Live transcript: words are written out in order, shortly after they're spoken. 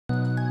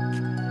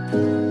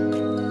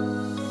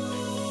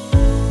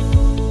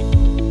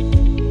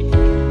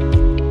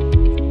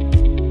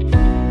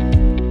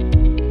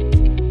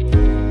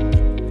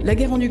La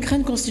guerre en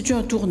Ukraine constitue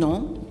un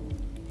tournant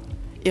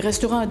et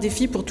restera un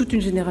défi pour toute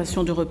une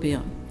génération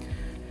d'Européens.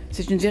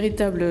 C'est une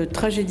véritable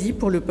tragédie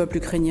pour le peuple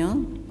ukrainien.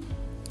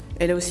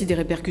 Elle a aussi des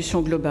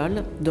répercussions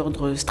globales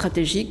d'ordre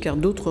stratégique, car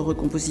d'autres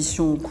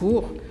recompositions ont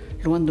cours,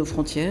 loin de nos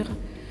frontières,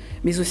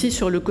 mais aussi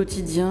sur le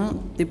quotidien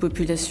des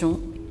populations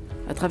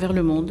à travers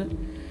le monde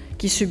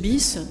qui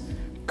subissent,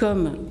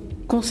 comme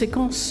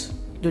conséquence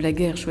de la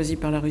guerre choisie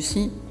par la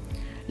Russie,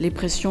 les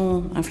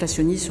pressions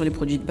inflationnistes sur les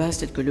produits de base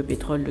tels que le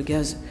pétrole, le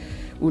gaz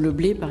ou le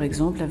blé, par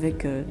exemple,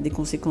 avec des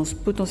conséquences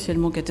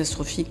potentiellement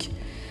catastrophiques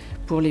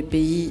pour les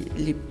pays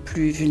les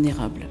plus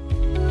vulnérables.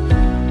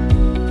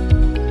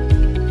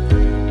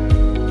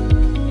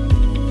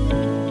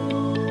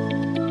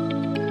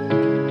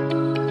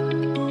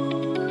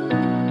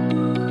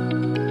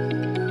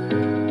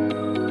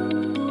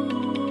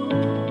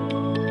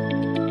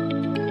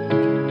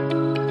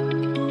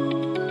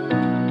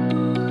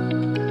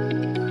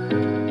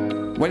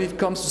 When it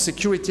comes to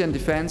security and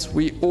defense,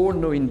 we all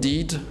know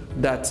indeed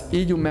that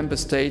EU member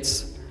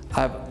states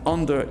have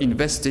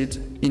underinvested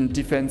in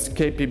defense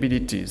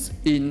capabilities,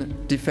 in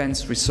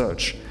defense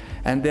research,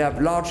 and they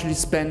have largely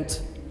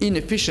spent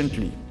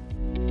inefficiently.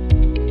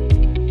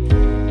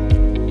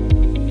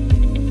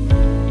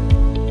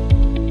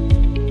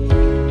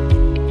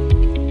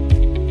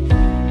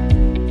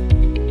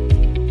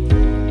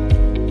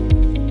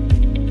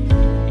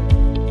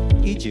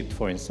 Egypt,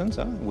 for instance,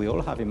 we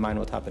all have in mind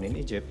what happened in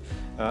Egypt,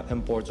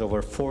 imports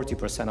over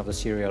 40% of the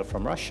cereal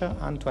from Russia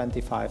and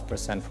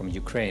 25% from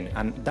Ukraine.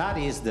 And that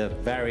is the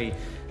very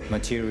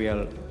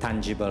material,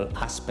 tangible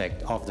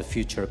aspect of the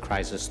future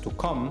crisis to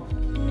come.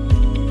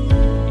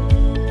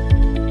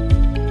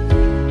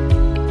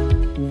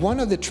 One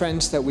of the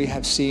trends that we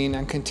have seen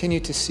and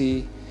continue to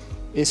see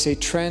is a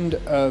trend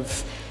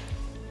of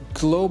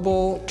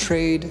global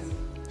trade,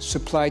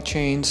 supply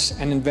chains,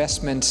 and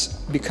investments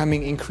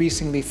becoming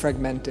increasingly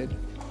fragmented.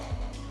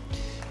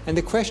 And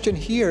the question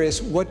here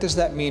is, what does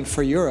that mean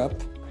for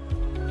Europe?